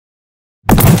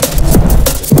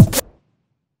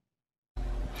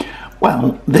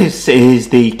Well, this is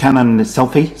the Canon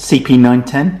Selphy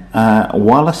CP910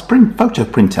 wireless photo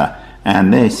printer,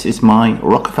 and this is my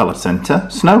Rockefeller Center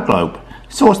snow globe.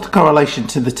 So what's the correlation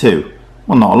to the two?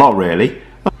 Well, not a lot really.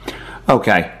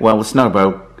 Okay, well, the snow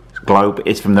globe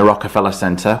is from the Rockefeller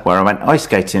Center, where I went ice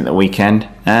skating at the weekend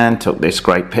and took this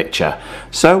great picture.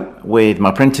 So with my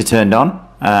printer turned on,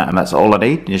 and that's all I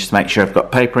need, just to make sure I've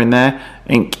got paper in there,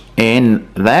 ink in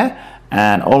there,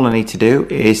 and all I need to do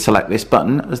is select this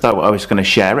button as though I was going to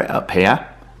share it up here,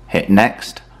 hit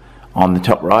next on the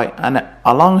top right, and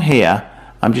along here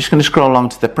I'm just going to scroll along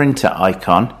to the printer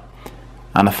icon,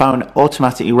 and the phone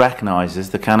automatically recognises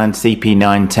the Canon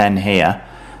CP910 here.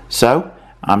 So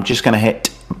I'm just going to hit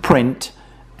print,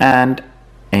 and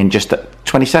in just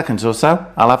 20 seconds or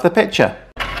so I'll have the picture.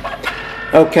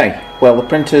 Okay, well, the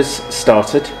printer's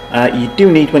started. You do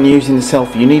need, when you're using the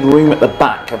Selphy, you need room at the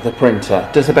back of the printer.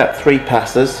 It does about 3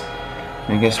 passes.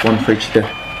 I guess one for each of the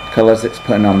colours it's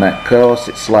putting on that course.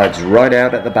 It slides right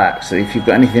out at the back, so if you've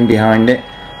got anything behind it,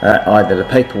 either the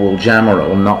paper will jam or it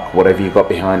will knock whatever you've got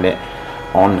behind it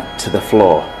onto the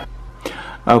floor.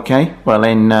 Okay, well,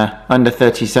 in under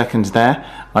 30 seconds there,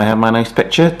 I have my nice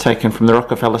picture taken from the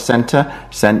Rockefeller Center,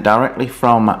 sent directly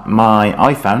from my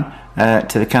iPhone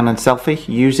to the Canon Selphy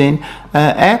using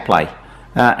Airplay.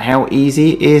 How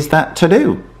easy is that to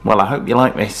do? Well, I hope you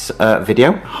like this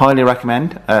video. Highly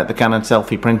recommend the Canon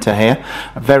Selphy printer here.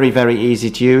 Very, very easy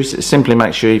to use. Simply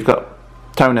make sure you've got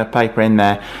toner paper in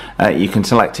there. You can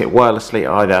select it wirelessly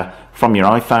either from your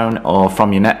iPhone or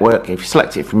from your network. If you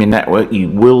select it from your network, you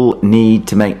will need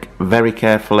to make very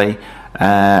carefully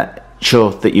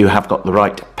sure that you have got the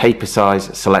right paper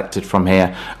size selected from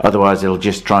here, otherwise it'll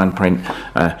just try and print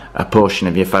a portion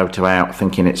of your photo out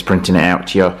thinking it's printing it out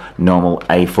to your normal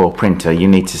A4 printer. You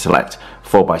need to select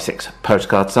 4x6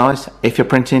 postcard size if you're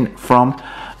printing from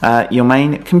your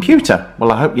main computer.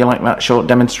 Well, I hope you like that short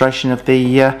demonstration of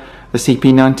the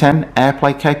CP910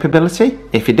 Airplay capability.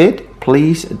 If you did,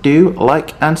 please do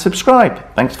like and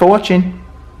subscribe. Thanks for watching.